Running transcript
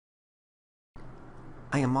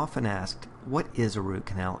I am often asked, what is a root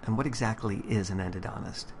canal and what exactly is an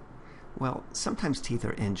endodontist? Well, sometimes teeth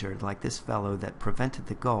are injured, like this fellow that prevented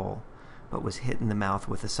the goal, but was hit in the mouth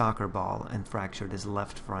with a soccer ball and fractured his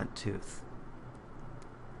left front tooth.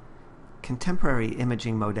 Contemporary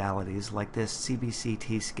imaging modalities like this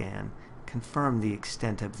CBCT scan confirm the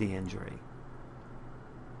extent of the injury.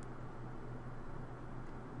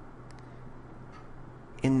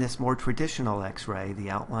 In this more traditional X-ray,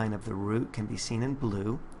 the outline of the root can be seen in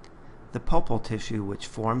blue. The pulpal tissue, which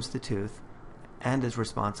forms the tooth and is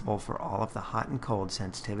responsible for all of the hot and cold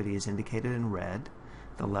sensitivity, is indicated in red.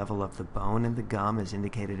 The level of the bone and the gum is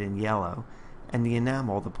indicated in yellow, and the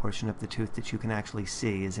enamel, the portion of the tooth that you can actually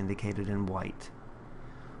see, is indicated in white.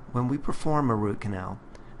 When we perform a root canal,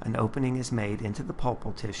 an opening is made into the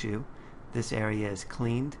pulpal tissue. This area is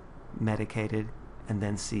cleaned, medicated, and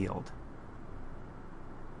then sealed.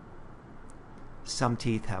 Some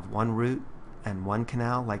teeth have one root and one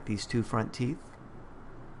canal, like these two front teeth,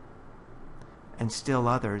 and still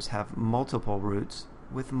others have multiple roots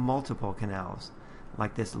with multiple canals,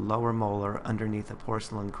 like this lower molar underneath a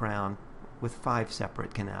porcelain crown with 5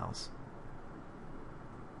 separate canals.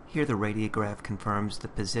 Here the radiograph confirms the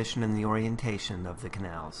position and the orientation of the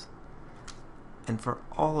canals. And for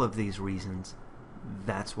all of these reasons,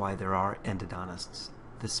 that's why there are endodontists,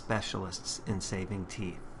 the specialists in saving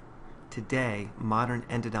teeth. Today, modern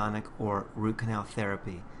endodontic or root canal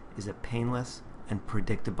therapy is a painless and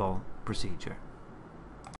predictable procedure.